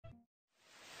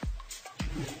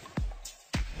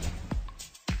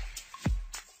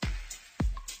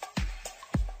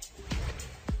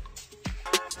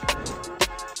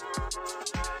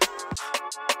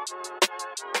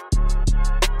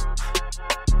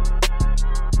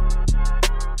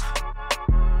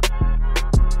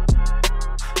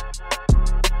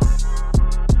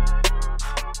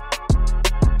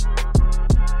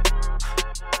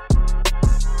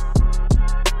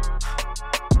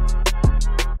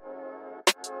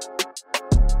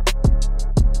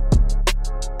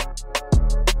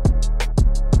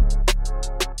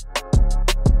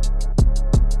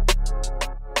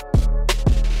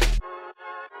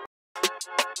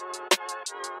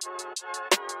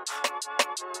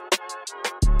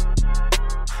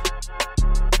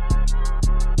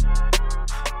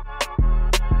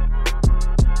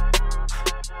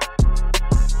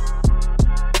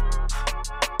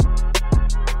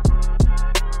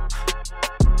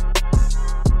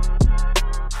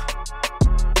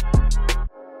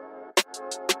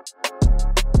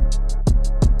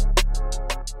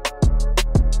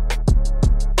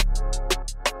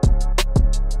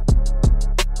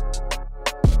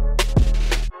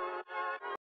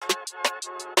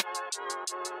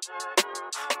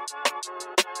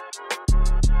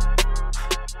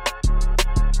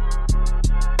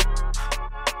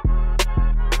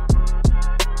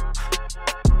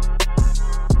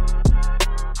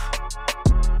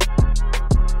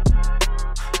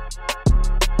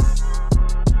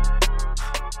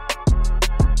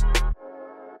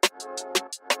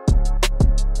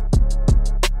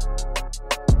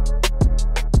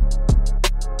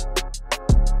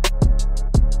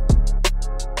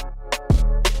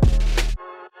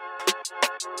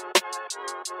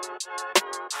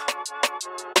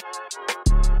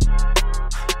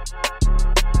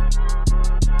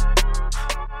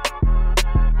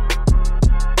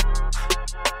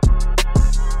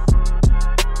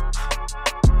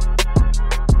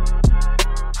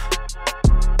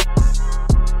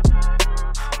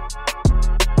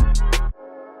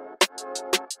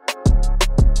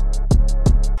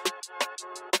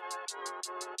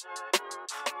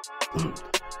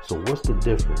So what's the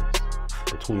difference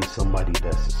between somebody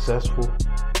that's successful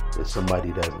and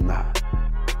somebody that's not?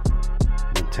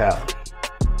 Mentality.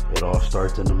 It all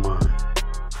starts in the mind.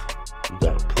 You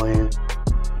gotta plan,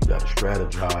 you gotta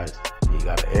strategize, and you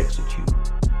gotta execute.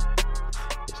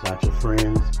 It's not your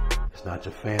friends, it's not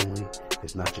your family,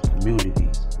 it's not your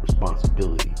community's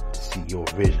responsibility to see your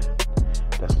vision.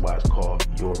 That's why it's called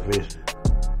your vision.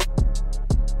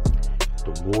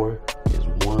 The war is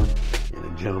won in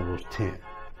a general's tent.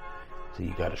 So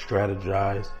you gotta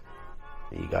strategize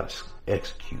and you gotta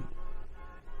execute.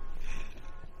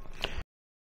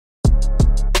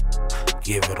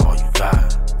 Give it all you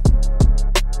got.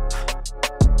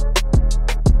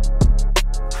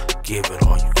 Give it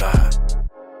all you got.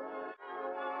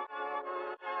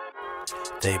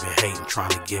 They been hating, trying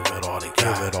to give it all they got.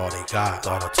 Give it all they got.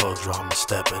 Thought I told you I'ma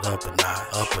step it up a notch.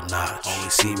 Up a notch. Only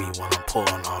see me when I'm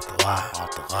pulling off the lot.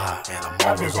 Off the lot. And I'm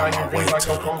always on my way to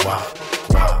the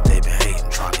guap. They been hating,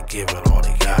 trying to give it all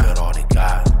they got. Give it all they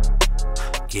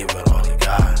got. Give it all they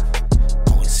got.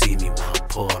 Only see me when I'm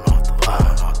pulling off the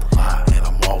lot. Off the lot. And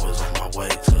I'm always on my way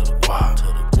to the guap. To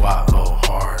the guap. Go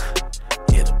hard.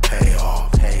 It'll pay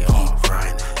off. Pay off. Keep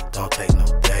grinding. Don't take no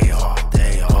day off.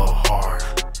 Day off. Go hard.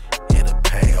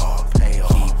 Pay off,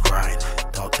 keep grinding,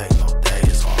 don't take no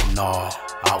days off. No,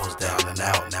 I was down and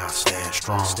out, now staying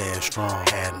strong,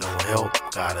 had no help,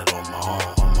 got it on my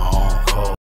own,